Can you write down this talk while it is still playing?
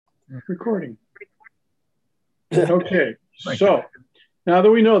Recording. Okay, so now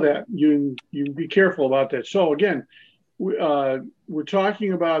that we know that, you be careful about that. So again, we're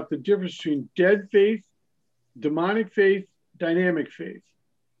talking about the difference between dead faith, demonic faith, dynamic faith.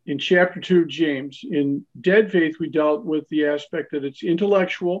 In chapter 2 of James, in dead faith, we dealt with the aspect that it's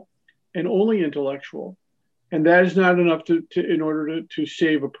intellectual and only intellectual, and that is not enough in order to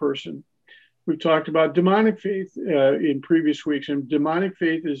save a person. We've talked about demonic faith in previous weeks, and demonic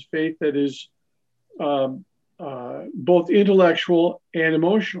faith is faith that is both intellectual and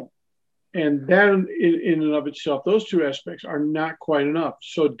emotional. And that in and of itself, those two aspects are not quite enough.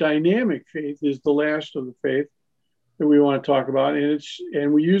 So dynamic faith is the last of the faith that we want to talk about.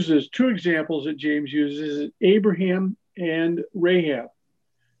 And we use this two examples that James uses, Abraham and Rahab.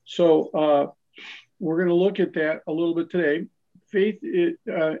 So we're going to look at that a little bit today. Faith,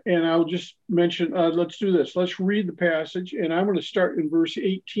 and I'll just mention, let's do this. Let's read the passage, and I'm going to start in verse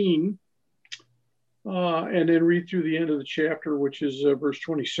 18 and then read through the end of the chapter, which is verse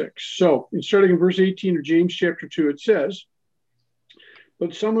 26. So, starting in verse 18 of James chapter 2, it says,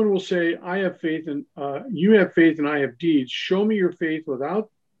 "But someone will say, I have faith, and you have faith, and I have deeds. Show me your faith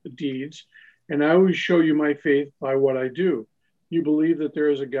without the deeds, and I will show you my faith by what I do. You believe that there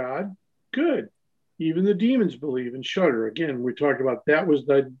is a God? Good. Even the demons believe and shudder." Again, we talked about that was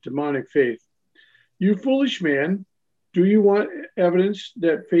the demonic faith. "You foolish man, do you want evidence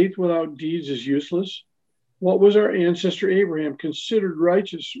that faith without deeds is useless? What was our ancestor Abraham considered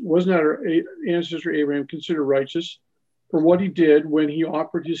righteous? Was not our ancestor Abraham considered righteous for what he did when he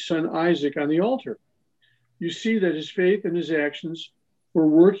offered his son Isaac on the altar? You see that his faith and his actions were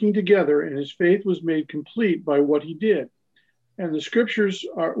working together, and his faith was made complete by what he did. And the scripture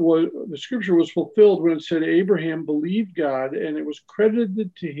was fulfilled when it said Abraham believed God, and it was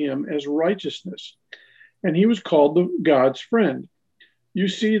credited to him as righteousness, and he was called God's friend. You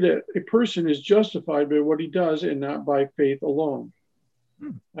see that a person is justified by what he does and not by faith alone."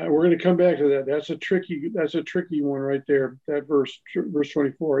 We're going to come back to that. That's a tricky one right there. That verse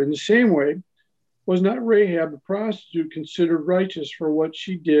 24. "In the same way, was not Rahab the prostitute considered righteous for what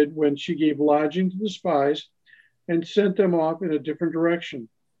she did when she gave lodging to the spies and sent them off in a different direction?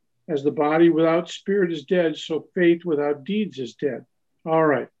 As the body without spirit is dead, so faith without deeds is dead." All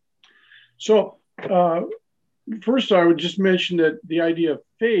right. So first, I would just mention that the idea of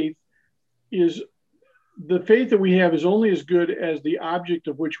faith is the faith that we have is only as good as the object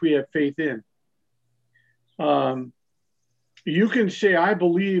of which we have faith in. You can say, "I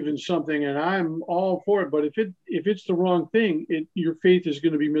believe in something and I'm all for it," but if it's the wrong thing, your faith is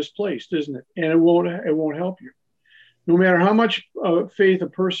going to be misplaced, isn't it? And it won't help you. No matter how much faith a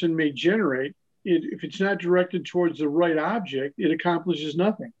person may generate, if it's not directed towards the right object, it accomplishes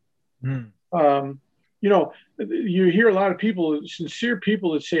nothing. You hear a lot of people, sincere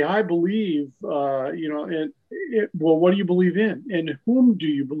people, that say, "I believe," well, what do you believe in? And whom do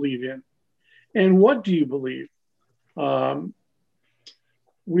you believe in? And what do you believe? We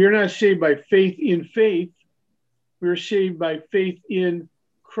are not saved by faith in faith. We are saved by faith in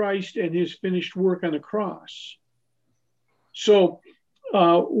Christ and his finished work on the cross. So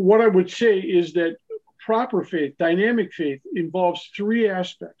what I would say is that proper faith, dynamic faith, involves three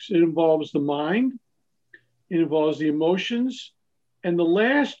aspects. It involves the mind, it involves the emotions, and the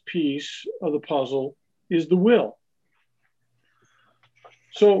last piece of the puzzle is the will.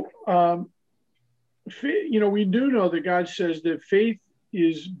 So, we do know that God says that faith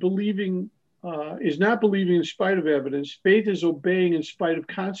is not believing in spite of evidence. Faith is obeying in spite of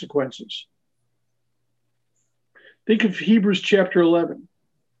consequences. Think of Hebrews chapter 11.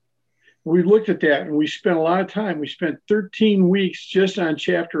 We looked at that and we spent a lot of time. We spent 13 weeks just on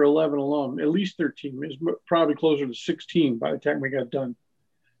chapter 11 alone, at least 13. It was probably closer to 16 by the time we got done.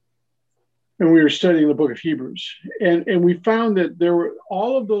 And we were studying the book of Hebrews. And we found that there were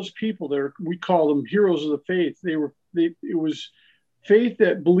all of those people there, we call them heroes of the faith. It was faith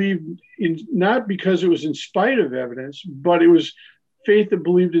that believed in, not because it was in spite of evidence, but it was faith that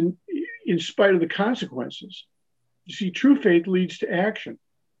believed in spite of the consequences. You see, true faith leads to action.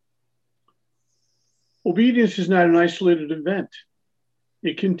 Obedience is not an isolated event.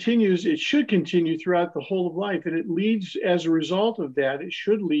 It should continue throughout the whole of life, and it leads, as a result of that, it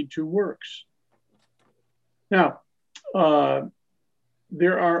should lead to works. Now,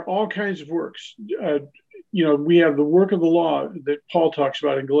 there are all kinds of works. We have the work of the law that Paul talks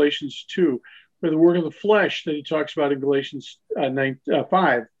about in Galatians 2, or the work of the flesh that he talks about in Galatians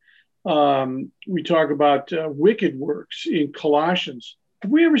 5. We talk about wicked works in Colossians.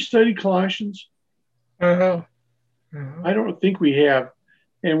 Have we ever studied Colossians? I don't think we have.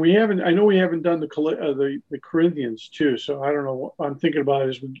 And I know we haven't done the Corinthians too. So I don't know what I'm thinking about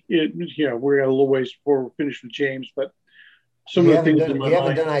is we're at a little ways before we're finished with James, but some of the things in my You haven't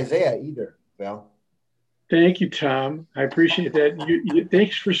mind. done Isaiah either, Val. Thank you, Tom. I appreciate that.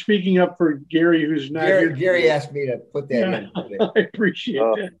 Thanks for speaking up for Gary, who's not here Gary today. asked me to put that Yeah, in. I appreciate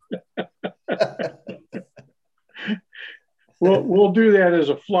that. We'll do that as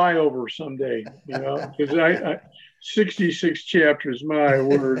a flyover someday, because I 66 chapters, my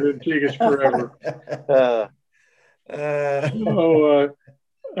word, it'd take us forever.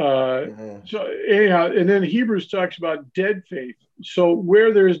 So anyhow, and then Hebrews talks about dead faith. So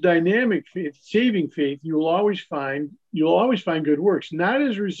where there's dynamic faith, saving faith, you'll always find good works, not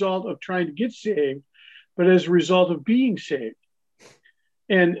as a result of trying to get saved, but as a result of being saved.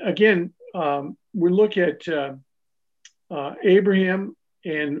 And again, we look at Abraham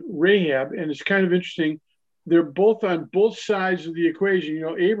and Rahab, and it's kind of interesting. They're both on both sides of the equation.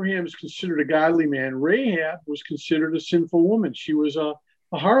 Abraham is considered a godly man. Rahab was considered a sinful woman. She was a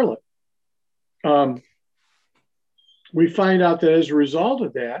harlot. We find out that as a result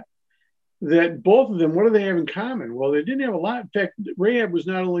of that both of them, what do they have in common? Well, they didn't have a lot. In fact, Rahab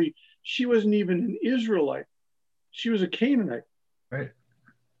she wasn't even an Israelite. She was a Canaanite. Right.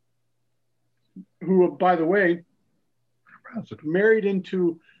 Who, by the way, married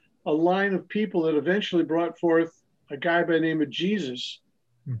into a line of people that eventually brought forth a guy by the name of Jesus,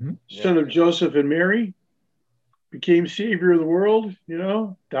 son of Joseph and Mary, became savior of the world,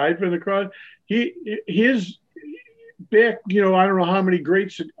 died for the cross. His back, I don't know how many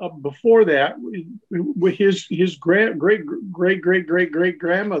greats before that, with his great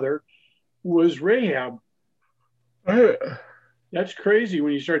grandmother was Rahab. That's crazy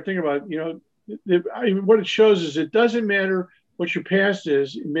when you start thinking about what it shows is it doesn't matter what your past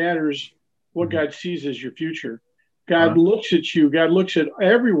is, it matters what God sees as your future. God looks at you, God looks at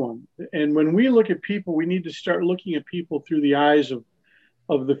everyone. And when we look at people, we need to start looking at people through the eyes of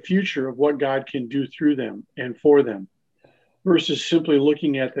the future, of what God can do through them and for them, versus simply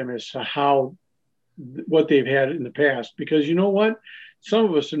looking at them as to what they've had in the past. Because you know what? Some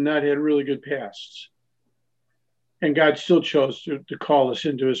of us have not had really good pasts. And God still chose to call us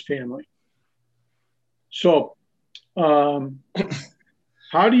into his family. So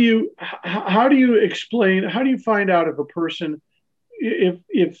how do you explain, how do you find out if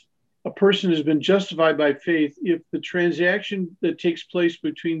a person has been justified by faith, if the transaction that takes place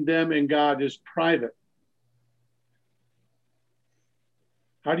between them and God is private?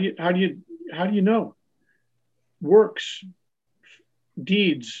 How do you know? Works,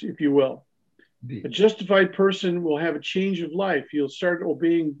 deeds, if you will. A justified person will have a change of life. He'll start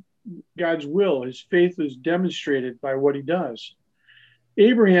obeying God's will. His faith is demonstrated by what he does.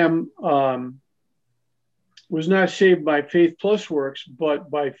 Abraham was not saved by faith plus works,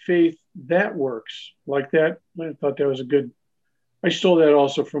 but by faith that works. Like that, I thought that was I stole that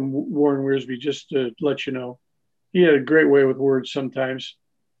also from Warren Wiersbe, just to let you know. He had a great way with words sometimes.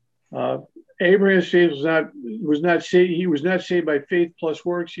 Abraham's faith was not saved. He was not saved by faith plus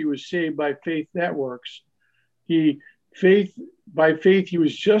works. He was saved by faith that works. By faith, he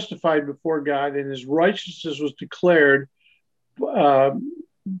was justified before God, and his righteousness was declared.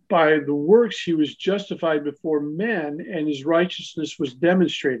 By the works, he was justified before men, and his righteousness was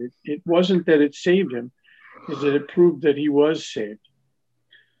demonstrated. It wasn't that it saved him, it's that it proved that he was saved.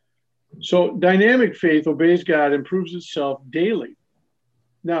 So dynamic faith obeys God and proves itself daily.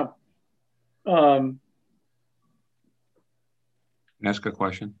 Now, ask a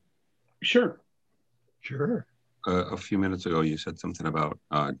question? Sure. A few minutes ago, you said something about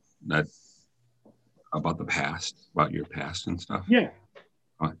about the past, about your past and stuff. Yeah.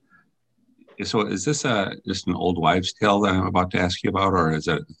 So is this just an old wives' tale that I'm about to ask you about, or is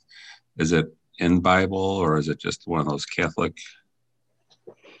it in Bible, or is it just one of those Catholic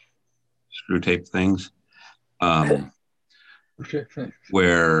screw tape things?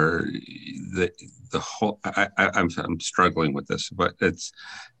 Where the whole I'm struggling with this, but it's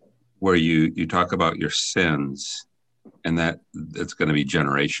where you talk about your sins and that it's going to be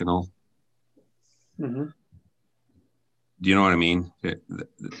generational. Mm-hmm. Do you know what I mean?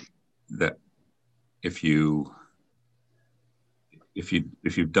 That if you've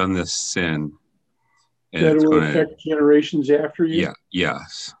done this sin, and that it will affect generations after you. Yeah.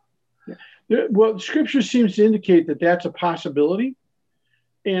 Yes. Well, Scripture seems to indicate that that's a possibility,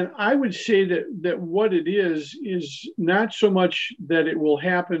 and I would say that what it is not so much that it will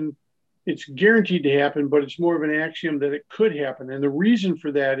happen, it's guaranteed to happen, but it's more of an axiom that it could happen, and the reason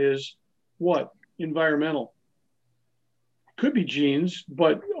for that is what? Environmental. could be genes,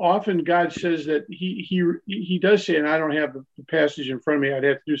 but often God says that he does say, and I don't have the passage in front of me. I'd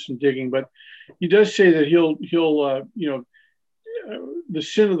have to do some digging, but he does say that he'll the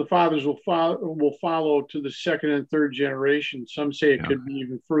sin of the fathers will follow to the second and third generation. Some say it could be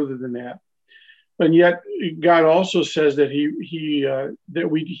even further than that. And yet, God also says that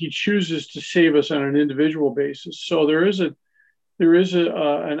he chooses to save us on an individual basis. So there is an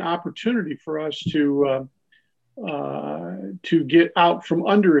opportunity for us to get out from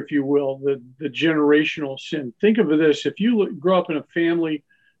under, if you will, the generational sin. Think of this: if you grow up in a family,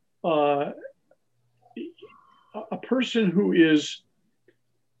 a person who is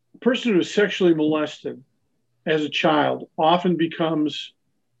sexually molested as a child often becomes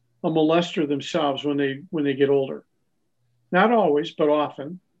a molester themselves when they get older. Not always, but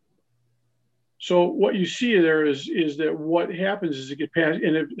often. So what you see there is that what happens is it gets passed,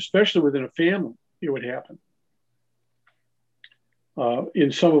 and especially within a family, it would happen.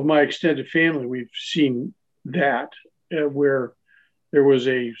 In some of my extended family, we've seen that where there was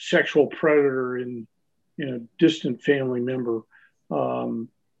a sexual predator in a distant family member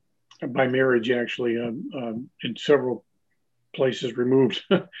by marriage, actually, in several places removed.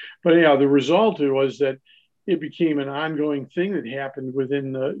 But anyhow, the result was that it became an ongoing thing that happened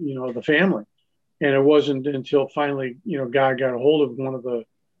within the family. And it wasn't until finally, God got a hold of one of the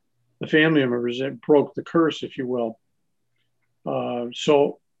family members that broke the curse, if you will.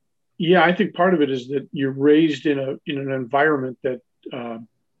 So, yeah, I think part of it is that you're raised in an environment that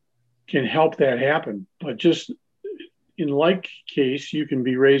can help that happen. But just in like case, you can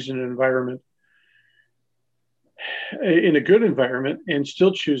be raised in an environment, in a good environment, and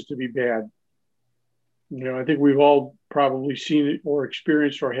still choose to be bad. I think we've all probably seen it or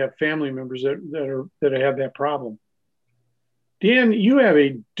experienced or have family members that have that problem. Dan, you have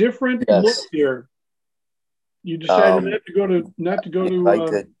a different look here. You decided not to go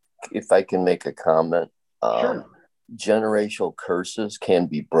to. If I can make a comment, sure. Generational curses can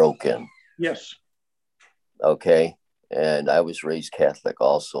be broken. Yes. Okay, and I was raised Catholic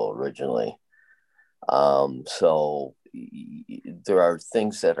also originally. So there are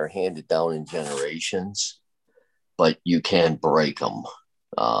things that are handed down in generations, but you can break them.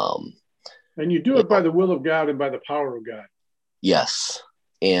 And you do it by the will of God and by the power of God. Yes.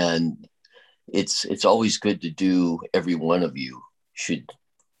 And it's always good to do. Every one of you should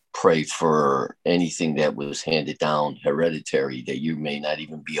pray for anything that was handed down hereditary that you may not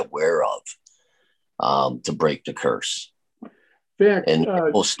even be aware of, to break the curse. Fact, and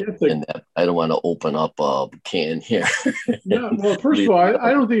I don't want to open up a can here. Yeah, well, first of all,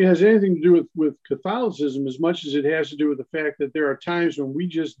 I don't think it has anything to do with Catholicism as much as it has to do with the fact that there are times when we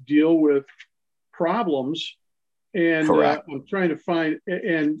just deal with problems, and I'm trying to find,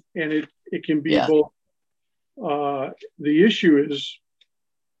 and it can be both. The issue is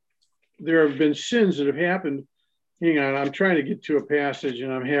there have been sins that have happened. Hang on, I'm trying to get to a passage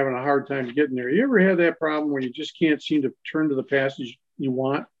and I'm having a hard time getting there. You ever had that problem where you just can't seem to turn to the passage you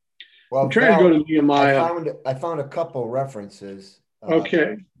want? Well, I'm trying to go to Nehemiah. I found a couple references.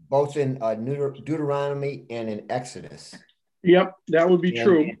 Okay. Both in Deuteronomy and in Exodus. Yep, that would be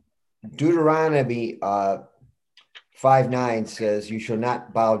true. Deuteronomy 5:9 says, "You shall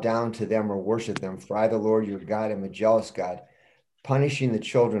not bow down to them or worship them, for I, the Lord your God, am a jealous God, punishing the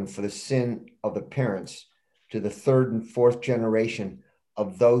children for the sin of the parents to the third and fourth generation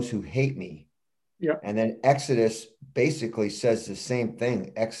of those who hate me." Yeah. And then Exodus basically says the same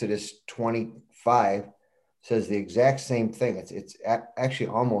thing. Exodus 25 says the exact same thing. It's actually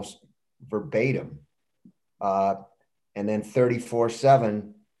almost verbatim. And then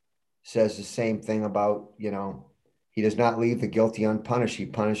 34:7 says the same thing about, he does not leave the guilty unpunished. He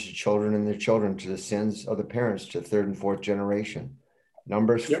punishes children and their children to the sins of the parents to third and fourth generation.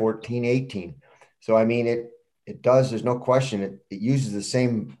 Numbers 14:18. So, I mean, it does, there's no question. It uses the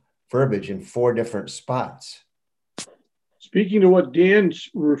same verbiage in 4 different spots. Speaking to what Dan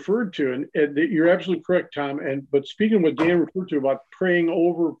referred to, and you're absolutely correct, Tom. But speaking of what Dan referred to about praying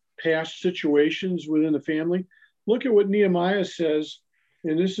over past situations within the family, look at what Nehemiah says.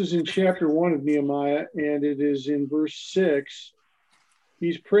 And this is in chapter 1 of Nehemiah, and it is in verse 6.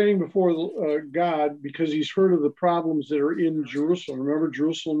 He's praying before God because he's heard of the problems that are in Jerusalem. Remember,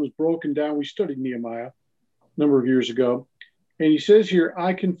 Jerusalem was broken down. We studied Nehemiah a number of years ago. And he says here,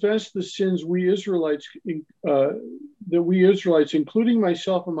 "I confess the sins we Israelites, including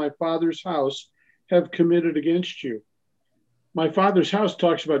myself and my father's house, have committed against you." My father's house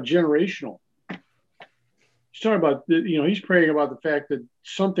talks about generational. He's talking about, he's praying about the fact that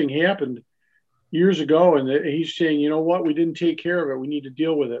something happened years ago, and he's saying, you know what, we didn't take care of it. We need to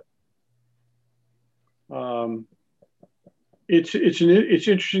deal with it. it's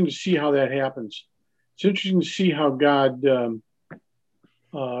interesting to see how that happens. It's interesting to see how God,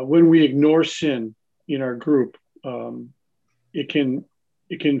 when we ignore sin in our group, it can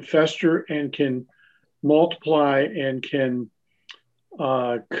fester and can multiply and can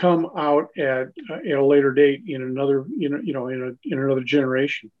come out at a later date in another in another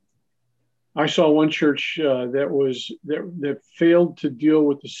generation. I saw one church that failed to deal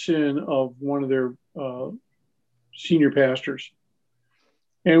with the sin of one of their senior pastors,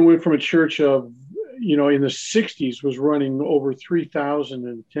 and went from a church of in the 60s was running over 3,000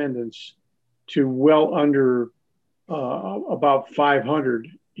 in attendance to well under about 500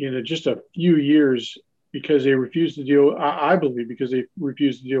 in just a few years, because they refused to deal. I believe because they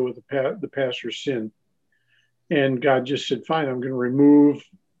refused to deal with the pastor's sin, and God just said, "Fine, I'm going to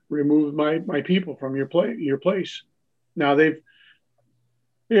remove my people from your place." Now they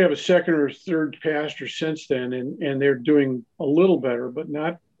have a second or third pastor since then, and they're doing a little better, but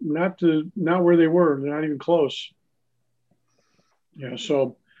not where they were. They're not even close. Yeah,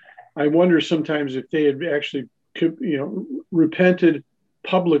 so I wonder sometimes if they had actually repented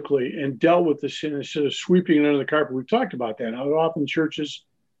publicly and dealt with the sin instead of sweeping it under the carpet. We've talked about that. How often churches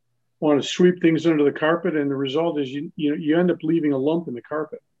want to sweep things under the carpet, and the result is you end up leaving a lump in the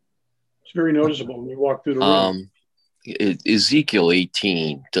carpet. It's very noticeable when you walk through the room. Ezekiel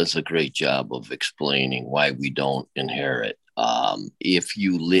 18 does a great job of explaining why we don't inherit. If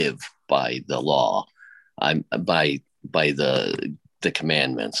you live by the law, by the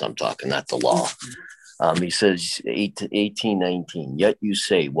commandments, I'm talking, not the law. He says 18:19, yet you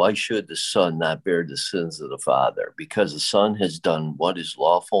say, why should the son not bear the sins of the father? Because the son has done what is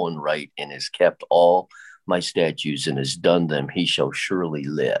lawful and right and has kept all my statutes and has done them, he shall surely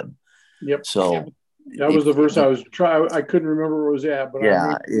live. Yep. So that was the verse I was trying. I couldn't remember where it was at, but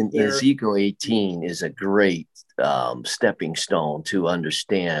yeah, in Ezekiel 18 is a great stepping stone to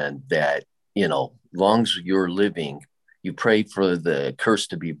understand that, long as you're living, you pray for the curse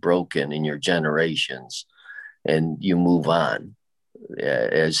to be broken in your generations, and you move on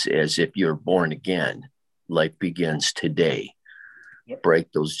as if you're born again. Life begins today. Yep.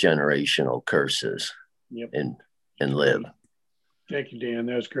 Break those generational curses. Yep. and live. Thank you, Dan.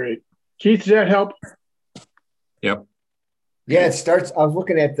 That was great. Keith, does that help? Yep. Yeah, it starts. I was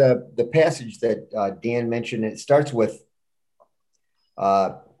looking at the passage that Dan mentioned. It starts with,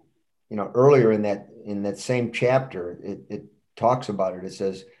 earlier in that same chapter, it talks about it. It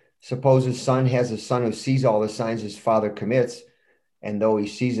says, suppose his son has a son who sees all the signs his father commits, and though he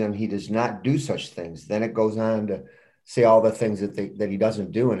sees them, he does not do such things. Then it goes on to say all the things that he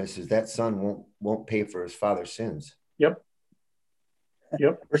doesn't do, and it says that son won't pay for his father's sins. Yep.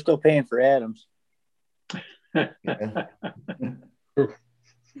 We're still paying for Adam's. Yeah.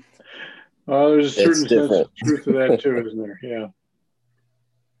 There's a certain sense of truth to that too, isn't there? Yeah.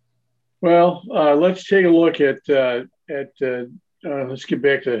 Well, let's take a look at let's get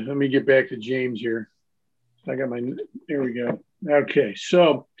back to. Let me get back to James here. I got my. There we go. Okay,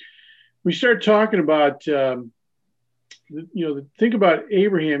 so we start talking about. Think about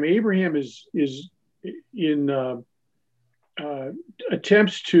Abraham. Abraham is in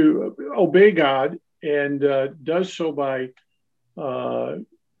attempts to obey God, and does so by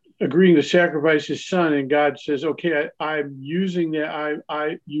agreeing to sacrifice his son. And God says, "Okay, I'm using that.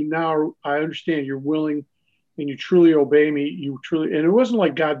 I understand you're willing, and you truly obey me. You truly." And it wasn't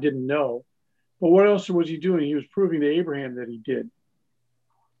like God didn't know, but what else was he doing? He was proving to Abraham that he did.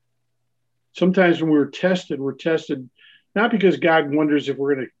 Sometimes when we're tested not because God wonders if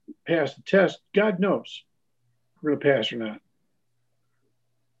we're going to pass the test. God knows if we're going to pass or not.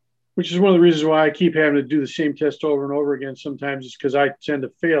 Which is one of the reasons why I keep having to do the same test over and over again. Sometimes it's because I tend to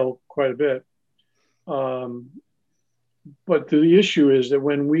fail quite a bit. But the issue is that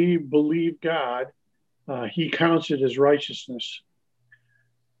when we believe God, he counts it as righteousness.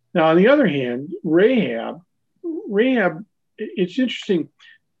 Now, on the other hand, Rahab, it's interesting.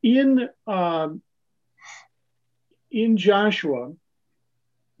 In Joshua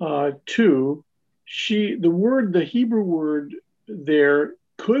 2, the Hebrew word there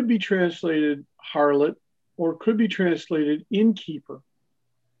could be translated harlot or could be translated innkeeper.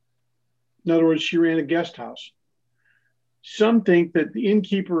 In other words, she ran a guest house. Some think that the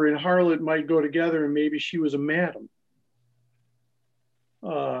innkeeper and harlot might go together, and maybe she was a madam.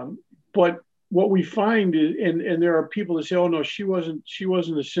 But what we find is, and there are people that say, "Oh no, she wasn't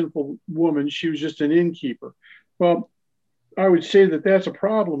a sinful woman. She was just an innkeeper." Well, I would say that that's a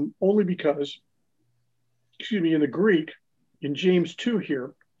problem only because, in the Greek, in James 2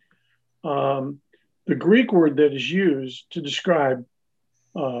 here, the Greek word that is used to describe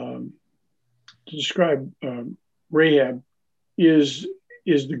Rahab is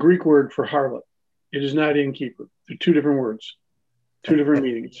the Greek word for harlot. It is not innkeeper. They're two different words, two different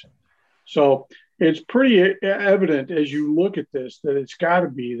meanings. So it's pretty evident as you look at this that it's got to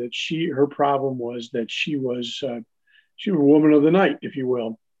be that her problem was that she was a woman of the night, if you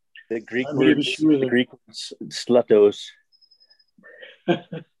will. The Greek word slutos.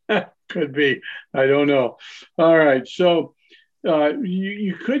 Could be. I don't know. All right. So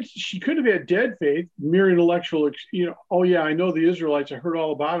she could have had dead faith, mere intellectual, oh yeah, I know the Israelites, I heard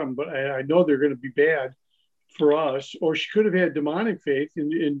all about them, but I know they're going to be bad for us. Or she could have had demonic faith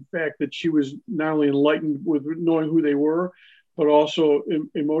in fact that she was not only enlightened with knowing who they were, but also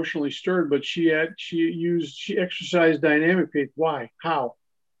emotionally stirred. But she exercised dynamic faith. Why? How?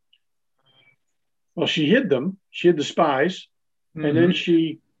 Well, she hid them. She hid the spies, and then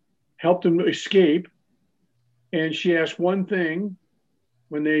she helped them escape. And she asked one thing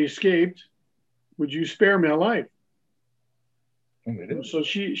when they escaped: "Would you spare my life?" So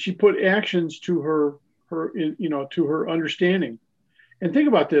she put actions to her to her understanding. And think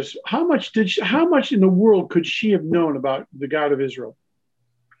about this: how much in the world could she have known about the God of Israel?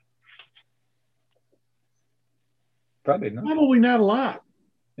 Probably not. Probably not a lot.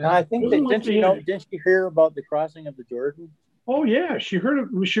 No, I think didn't she hear about the crossing of the Jordan? Oh yeah, she heard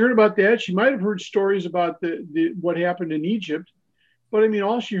about that. She might have heard stories about the what happened in Egypt, but I mean,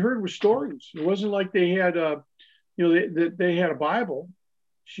 all she heard was stories. It wasn't like they had they had a Bible.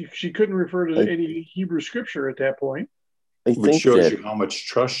 She couldn't refer to any Hebrew scripture at that point. Which shows you how much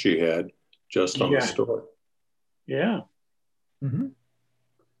trust she had just on the story. Yeah,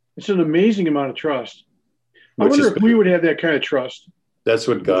 it's an amazing amount of trust. I wonder if we would have that kind of trust. That's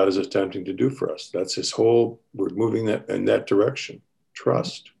what God is attempting to do for us. That's his whole, we're moving that in that direction.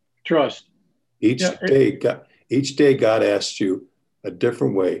 Trust. Each day God asks you a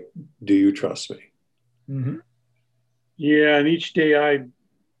different way. Do you trust me? Yeah, and each day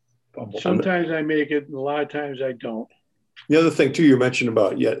sometimes I make it, and a lot of times I don't. The other thing too, you mentioned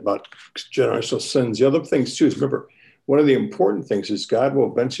about generational sins. The other things too is, remember, one of the important things is God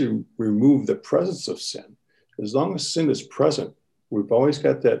will eventually remove the presence of sin. As long as sin is present, we've always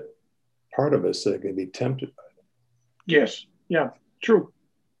got that part of us that can be tempted by it. Yes. Yeah. True.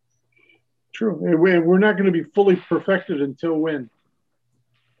 We're not going to be fully perfected until when?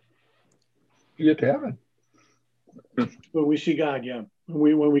 You get to heaven. When we see God, yeah.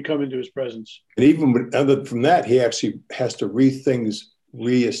 When we come into his presence. And even other from that, he actually has to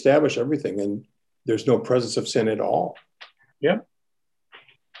reestablish everything. And there's no presence of sin at all. Yeah.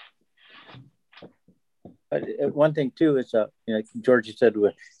 But one thing too is, George said,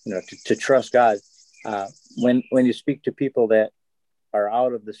 to trust God. When you speak to people that are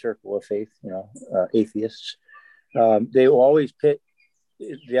out of the circle of faith, atheists, they will always pit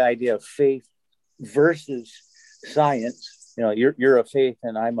the idea of faith versus science. You're a faith,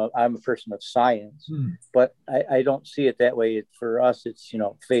 and I'm a person of science. But I don't see it that way. For us, it's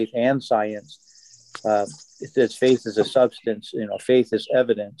faith and science. It's faith is a substance. Faith is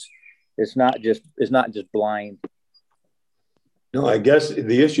evidence. It's not just blind. No, I guess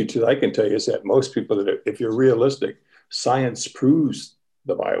the issue too, I can tell you, is that most people if you're realistic, science proves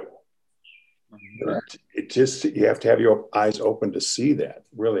the Bible. It just, you have to have your eyes open to see that.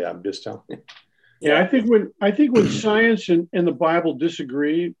 Really, I'm just telling you. Yeah, I think when science and the Bible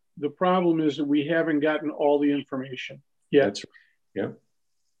disagree, the problem is that we haven't gotten all the information yet. That's right. Yeah.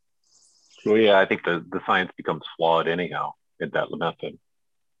 Well, yeah, I think the science becomes flawed anyhow in that method.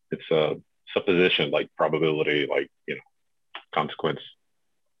 It's a supposition, like probability, consequence.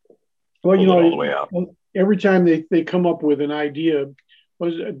 Well, all the way out. Every time they come up with an idea,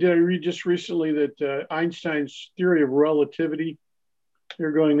 did I read just recently that Einstein's theory of relativity,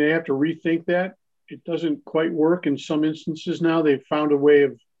 they have to rethink that. It doesn't quite work in some instances now. They've found a way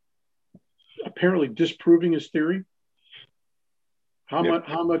of apparently disproving his theory. How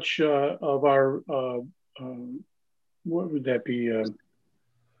much of our what would that be?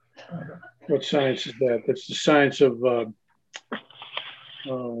 What science is that? That's the science of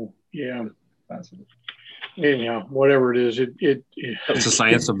anyhow, whatever it is, it's the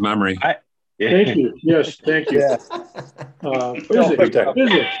science of memory. Thank you. Yes, thank you. Yeah.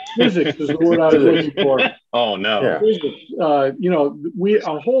 Physics is the word I was looking for. Oh no. Yeah. Physics.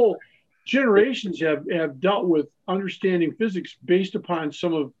 Our whole generations have dealt with understanding physics based upon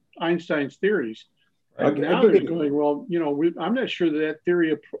some of Einstein's theories. Now they're going, well, I'm not sure that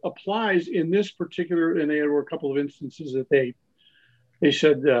theory applies in this particular, and there were a couple of instances that they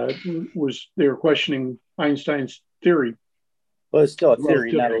said they were questioning Einstein's theory. Well, it's still a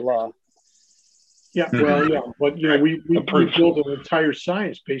theory, not a law. Yeah, well, yeah, but we built an entire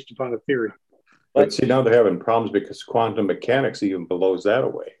science based upon a theory. But see, now they're having problems because quantum mechanics even blows that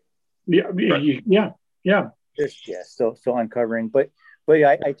away. Yeah, Right. yeah. Still uncovering, but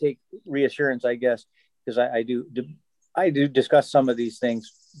yeah, I take reassurance, I guess, because I do discuss some of these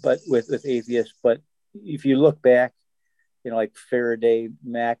things, but with atheists. But if you look back, like Faraday,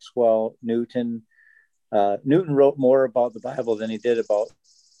 Maxwell, Newton. Newton wrote more about the Bible than he did about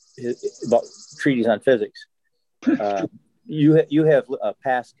treatises on physics. You have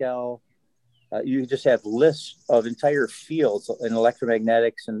Pascal. You just have lists of entire fields in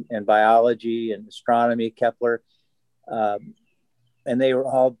electromagnetics and biology and astronomy, Kepler, and they were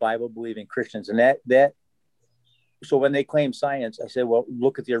all Bible-believing Christians. And that so when they claim science, I said, well,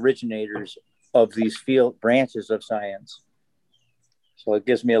 look at the originators of these field branches of science. So it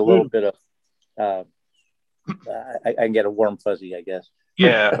gives me a little bit of I can get a warm fuzzy, I guess.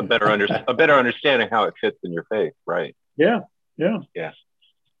 Yeah, a better understanding how it fits in your faith, right? Yeah.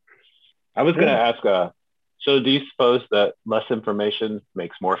 I was going to ask, so do you suppose that less information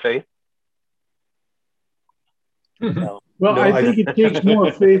makes more faith? No. Well, no, I think it takes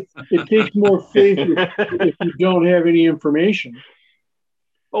more faith. It takes more faith if you don't have any information.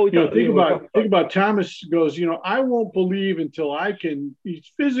 Oh, think about Thomas goes, I won't believe until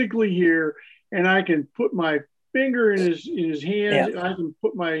he's physically here and I can put my finger in his hand and I can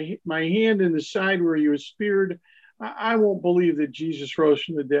put my hand in the side where he was speared. I won't believe that Jesus rose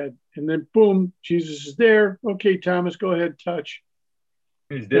from the dead. And then boom, Jesus is there. Okay, Thomas, go ahead, touch.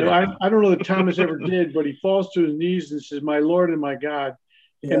 I don't know that Thomas ever did, but he falls to his knees and says, "My Lord and my God."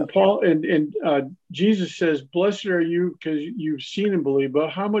 Yeah. And Paul and Jesus says, "Blessed are you because you've seen and believed, but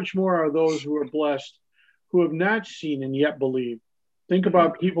how much more are those who are blessed who have not seen and yet believe?" Think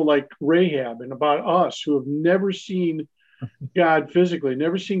about people like Rahab and about us who have never seen God physically,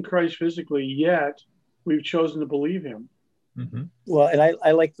 never seen Christ physically, yet we've chosen to believe him. Mm-hmm. Well, and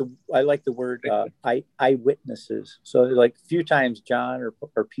I like the word eyewitnesses. So like a few times John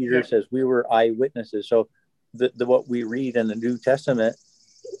or Peter says we were eyewitnesses. So the what we read in the New Testament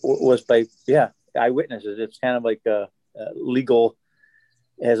was by eyewitnesses. It's kind of like a legal,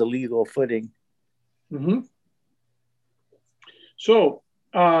 has a legal footing. Mm-hmm. So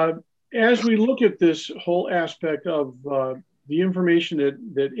as we look at this whole aspect of the information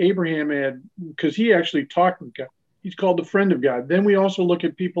that Abraham had, because he actually talked with God. He's called the friend of God. Then we also look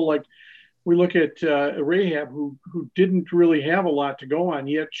at people like, we look at Rahab, who didn't really have a lot to go on,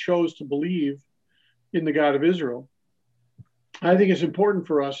 yet chose to believe in the God of Israel. I think it's important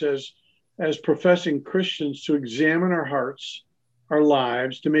for us as professing Christians to examine our hearts, our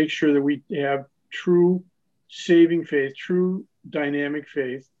lives, to make sure that we have true saving faith, true dynamic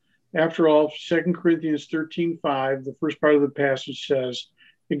faith. After all, 2 Corinthians 13:5, the first part of the passage says,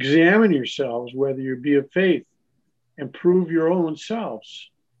 examine yourselves whether you be of faith, and prove your own selves.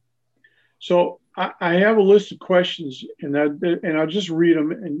 So I have a list of questions, and I'll just read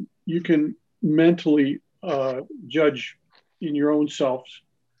them, and you can mentally judge in your own selves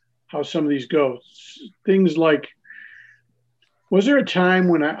how some of these go. Things like, was there a time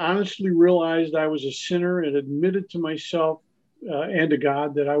when I honestly realized I was a sinner and admitted to myself and to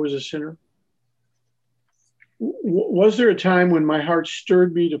God that I was a sinner? Was there a time when my heart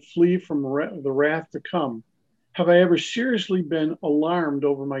stirred me to flee from the wrath to come? Have I ever seriously been alarmed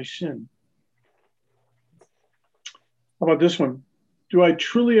over my sin? How about this one? Do I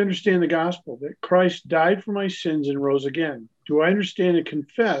truly understand the gospel that Christ died for my sins and rose again? Do I understand and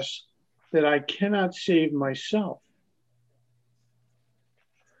confess that I cannot save myself?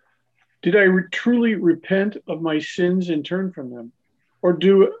 Did I truly repent of my sins and turn from them? Or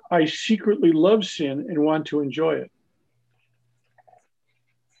do I secretly love sin and want to enjoy it?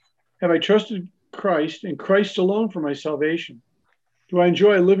 Have I trusted Christ and Christ alone for my salvation? Do I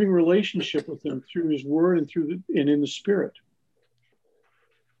enjoy a living relationship with him through his word and in the spirit?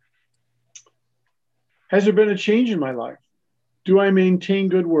 Has there been a change in my life? Do I maintain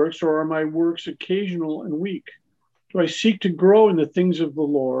good works, or are my works occasional and weak? Do I seek to grow in the things of the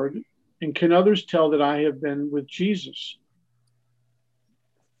Lord? And can others tell that I have been with Jesus?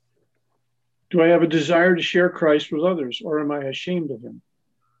 Do I have a desire to share Christ with others, or am I ashamed of him?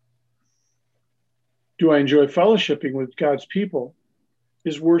 Do I enjoy fellowshipping with God's people?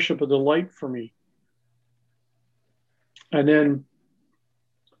 Is worship a delight for me? And then,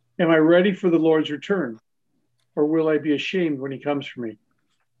 am I ready for the Lord's return? Or will I be ashamed when he comes for me?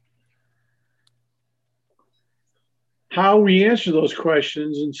 How we answer those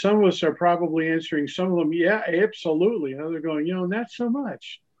questions, and some of us are probably answering some of them, yeah, absolutely. And others are going, not so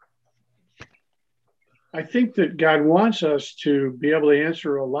much. I think that God wants us to be able to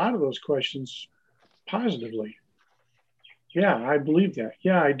answer a lot of those questions positively. Yeah, I believe that.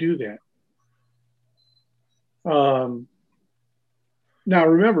 Yeah, I do that. Now,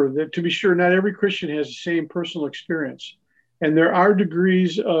 remember that to be sure, not every Christian has the same personal experience, and there are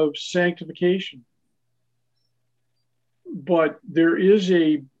degrees of sanctification, but there is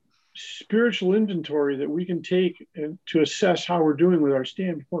a spiritual inventory that we can take to assess how we're doing with our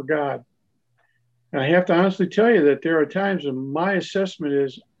stand before God. And I have to honestly tell you that there are times when my assessment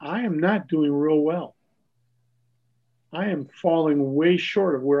is I am not doing real well. I am falling way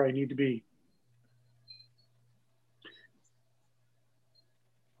short of where I need to be.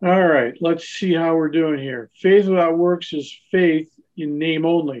 All right, let's see how we're doing here. Faith without works is faith in name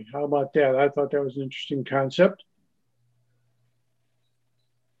only. How about that? I thought that was an interesting concept.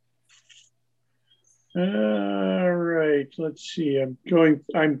 All right, let's see.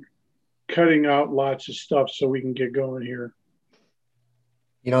 I'm cutting out lots of stuff so we can get going here.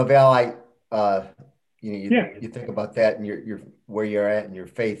 You know, Val, you think about that and you're where you're at in your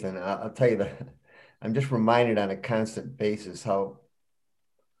faith, and I'll tell you that I'm just reminded on a constant basis how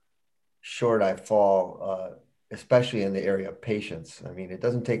short I fall, especially in the area of patience. I mean, it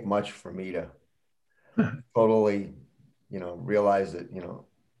doesn't take much for me to totally, realize that,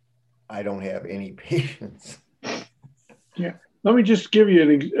 I don't have any patience. Yeah. Let me just give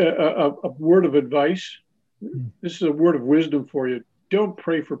you a word of advice. This is a word of wisdom for you. Don't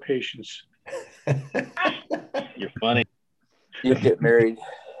pray for patience. You're funny. You'll get married.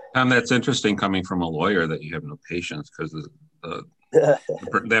 That's interesting coming from a lawyer that you have no patience, because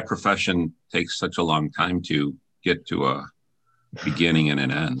that profession takes such a long time to get to a beginning and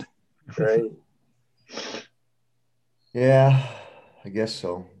an end. Right. Yeah, I guess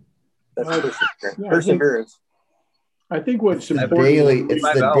so. That's perseverance. I think what's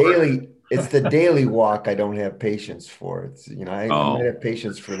important. It's the daily walk I don't have patience for. It's, I might have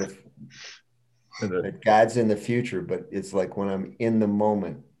patience for that God's in the future, but it's like when I'm in the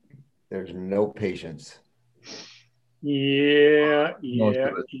moment, there's no patience. Yeah.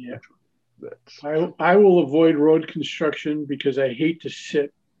 I will avoid road construction because I hate to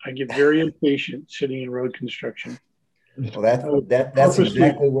sit. I get very impatient sitting in road construction. Well, that's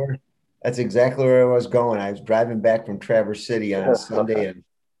exactly where I was going. I was driving back from Traverse City on Sunday, and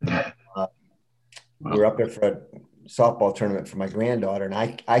we were up there for a softball tournament for my granddaughter, and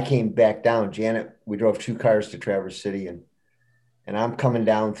I came back down. Janet, we drove 2 cars to Traverse City, and I'm coming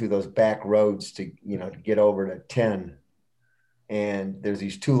down through those back roads to get over to 10, and there's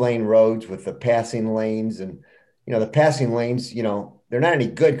these 2-lane roads with the passing lanes, and the passing lanes, they're not any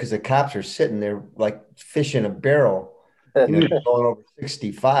good because the cops are sitting there like fish in a barrel. Going over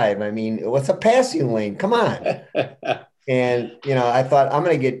 65. I mean, what's a passing lane? Come on. And I thought I'm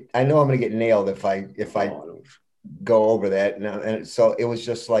gonna get nailed if I go over that. And so it was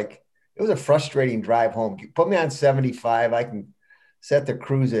just like, it was a frustrating drive home. You put me on 75, I can set the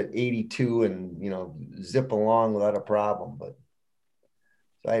cruise at 82 and zip along without a problem. But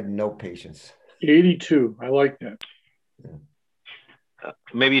so I had no patience. 82. I like that.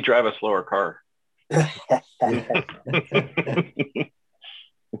 Maybe you drive a slower car. If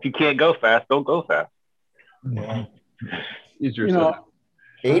you can't go fast, don't go fast. Yeah. Easier said.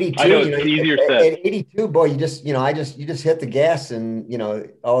 82. I know it's easier said. At 82, boy, you just hit the gas, and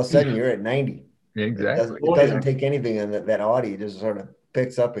all of a sudden you're at 90. Exactly. It doesn't take anything on that Audi. It just sort of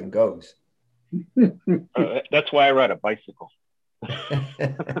picks up and goes. That's why I ride a bicycle.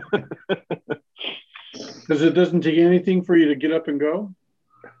 Because it doesn't take anything for you to get up and go?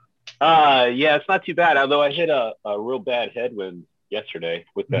 Yeah, it's not too bad. Although I hit a real bad headwind yesterday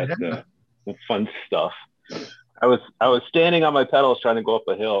with that fun stuff. I was standing on my pedals trying to go up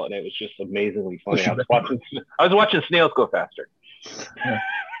a hill, and it was just amazingly funny. I was watching snails go faster. Yeah.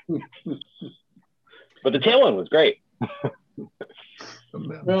 But the tailwind was great.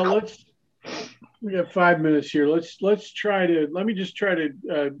 Well, we got 5 minutes here. Let me just try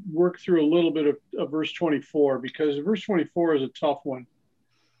to work through a little bit of verse 24, because verse 24 is a tough one.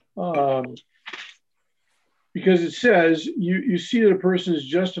 Because it says you see that a person is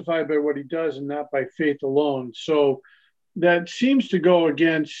justified by what he does and not by faith alone. So that seems to go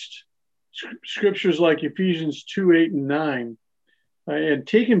against scriptures like Ephesians 2:8 and 9. And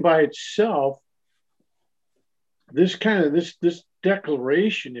taken by itself, this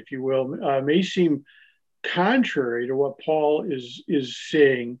declaration, if you will, may seem contrary to what Paul is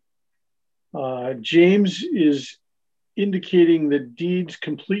saying. James is indicating that deeds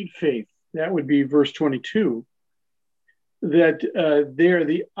complete faith. That would be verse 22, that they are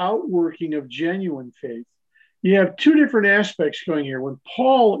the outworking of genuine faith. You have 2 different aspects going here. When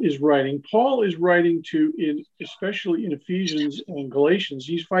Paul is writing to, especially in Ephesians and Galatians,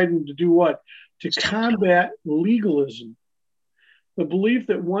 he's fighting to do what? To combat legalism. The belief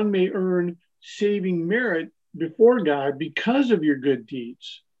that one may earn saving merit before God because of your good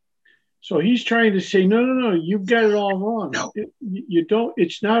deeds. So he's trying to say, no, you've got it all wrong. No. You don't,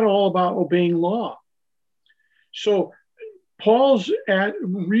 it's not all about obeying law. So Paul's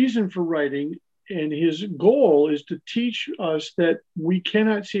reason for writing and his goal is to teach us that we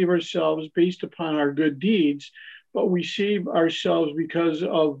cannot save ourselves based upon our good deeds, but we save ourselves because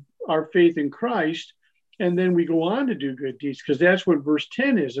of our faith in Christ. And then we go on to do good deeds, because that's what verse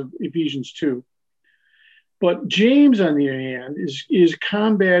 10 is of Ephesians 2. But James, on the other hand, is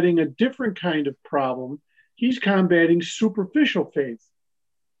combating a different kind of problem. He's combating superficial faith.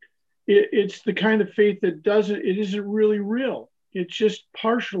 It's the kind of faith that it isn't really real. It's just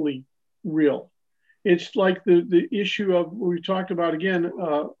partially real. It's like the issue of, we talked about again,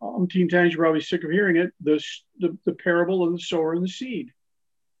 umpteen times, you're probably sick of hearing it, the parable of the sower and the seed.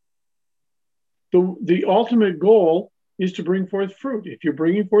 The ultimate goal is to bring forth fruit. If you're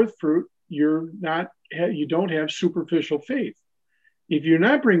bringing forth fruit, you don't have superficial faith. If you're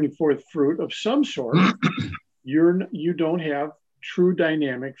not bringing forth fruit of some sort, you don't have true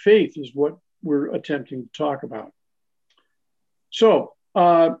dynamic faith, is what we're attempting to talk about. So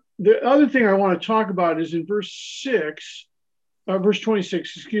the other thing I want to talk about is in verse 26,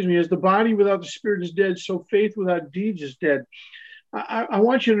 as the body without the spirit is dead, so faith without deeds is dead. I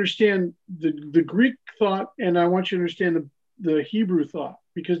want you to understand the Greek thought, and I want you to understand the Hebrew thought,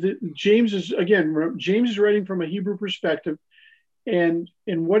 because James is writing from a Hebrew perspective, and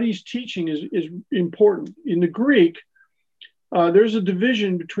what he's teaching is important. In the Greek, there's a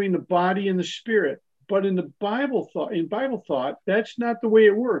division between the body and the spirit, but in the Bible thought, that's not the way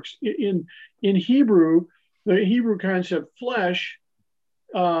it works. In Hebrew, the Hebrew concept, flesh,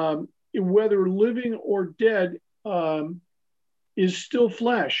 whether living or dead, is still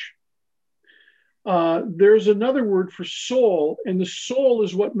flesh. There's another word for soul, and the soul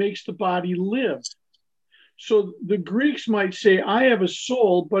is what makes the body live. So the Greeks might say, I have a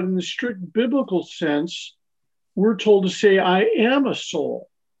soul, but in the strict biblical sense, we're told to say, I am a soul.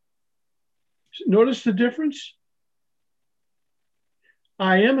 Notice the difference?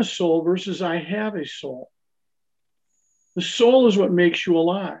 I am a soul versus I have a soul. The soul is what makes you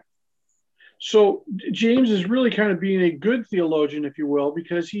alive. So James is really kind of being a good theologian, if you will,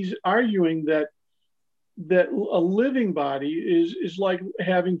 because he's arguing that a living body is like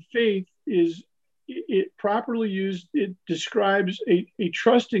having faith. It properly used, it describes a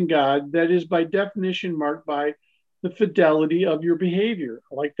trust in God that is by definition marked by the fidelity of your behavior.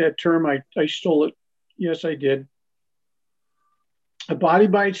 I like that term. I stole it. Yes, I did. A body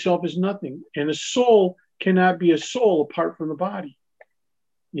by itself is nothing, and a soul cannot be a soul apart from the body.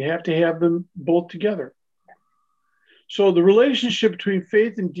 You have to have them both together. So the relationship between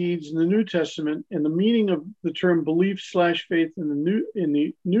faith and deeds in the New Testament, and the meaning of the term belief/faith in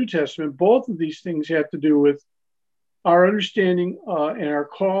the New Testament, both of these things have to do with our understanding and our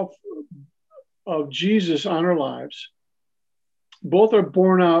call of Jesus on our lives. Both are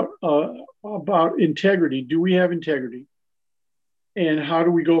borne out about integrity. Do we have integrity? And how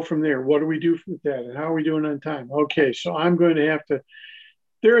do we go from there? What do we do with that? And how are we doing on time? Okay, so I'm going to have to.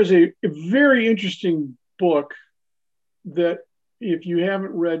 There is a very interesting book that, if you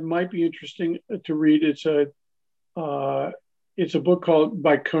haven't read, might be interesting to read. It's a book called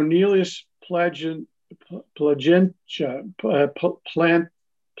by Cornelius Plantinga,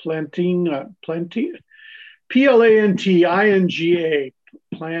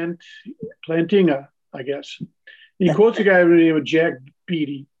 Plantinga, I guess. And he quotes a guy by the name of Jack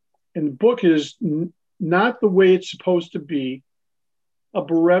Beatty, and the book is Not the Way It's Supposed to Be, a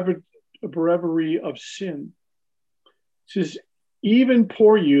breviary of sin. It says, even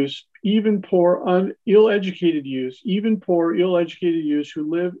poor youth, even poor ill-educated youth, even poor ill-educated youth who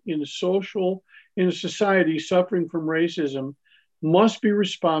live in a society suffering from racism must be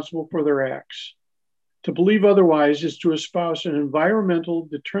responsible for their acts. To believe otherwise is to espouse an environmental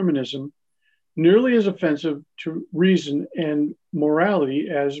determinism nearly as offensive to reason and morality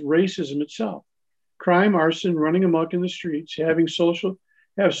as racism itself. Crime, arson, running amok in the streets, have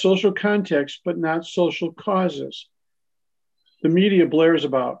social context, but not social causes. The media blares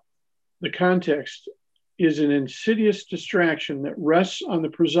about. The context is an insidious distraction that rests on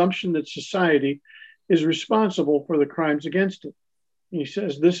the presumption that society is responsible for the crimes against it. And he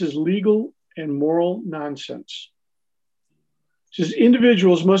says this is legal and moral nonsense. He says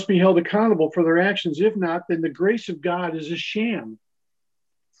individuals must be held accountable for their actions. If not, then the grace of God is a sham.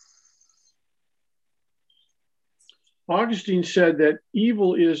 Augustine said that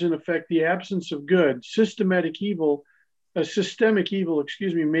evil is, in effect, the absence of good. Systemic evil,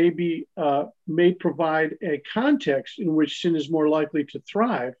 may provide a context in which sin is more likely to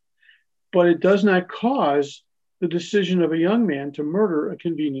thrive. but it does not cause the decision of a young man to murder a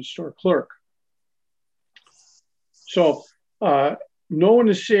convenience store clerk. So no one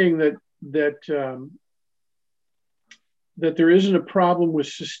is saying that there isn't a problem with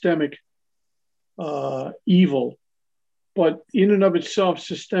systemic evil, but in and of itself,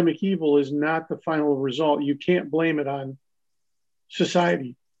 systemic evil is not the final result. You can't blame it on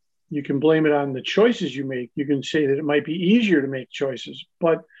society. You can blame it on the choices you make. You can say that it might be easier to make choices,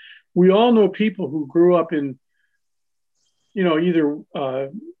 but we all know people who grew up in, either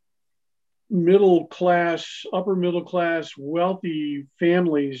middle class, upper middle class, wealthy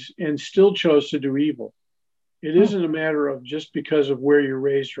families and still chose to do evil. It isn't a matter of just because of where you're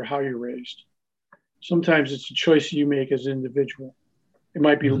raised or how you're raised. Sometimes it's a choice you make as an individual. It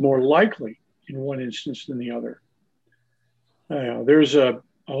might be more likely in one instance than the other. There's a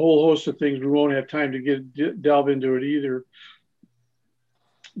whole host of things. We won't have time to delve into it either.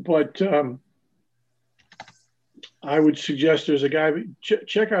 But I would suggest there's a guy,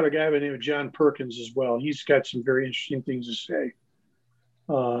 check out a guy by the name of John Perkins as well. He's got some very interesting things to say.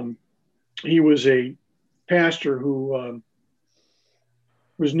 He was a pastor who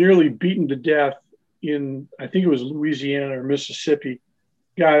was nearly beaten to death in, I think it was Louisiana or Mississippi,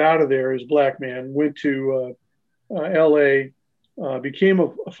 got out of there as a black man, went to LA, became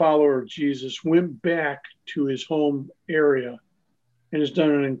a follower of Jesus, went back to his home area, and has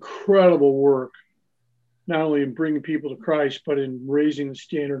done an incredible work, not only in bringing people to Christ, but in raising the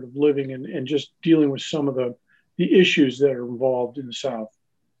standard of living and just dealing with some of the issues that are involved in the South.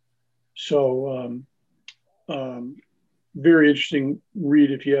 So very interesting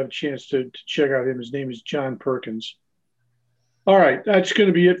read if you have a chance to check out him. His name is John Perkins. All right, that's going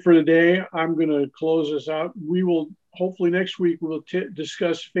to be it for today. I'm going to close this out. We will, hopefully next week, we'll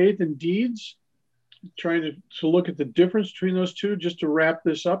discuss faith and deeds, trying to look at the difference between those two, just to wrap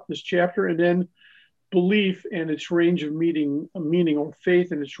this up, this chapter, and then belief and its range of meaning, or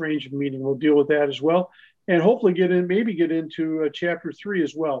faith and its range of meaning. We'll deal with that as well, and hopefully get into chapter 3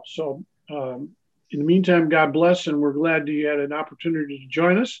 as well. So in the meantime, God bless, and we're glad you had an opportunity to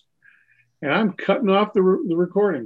join us. And I'm cutting off the recording.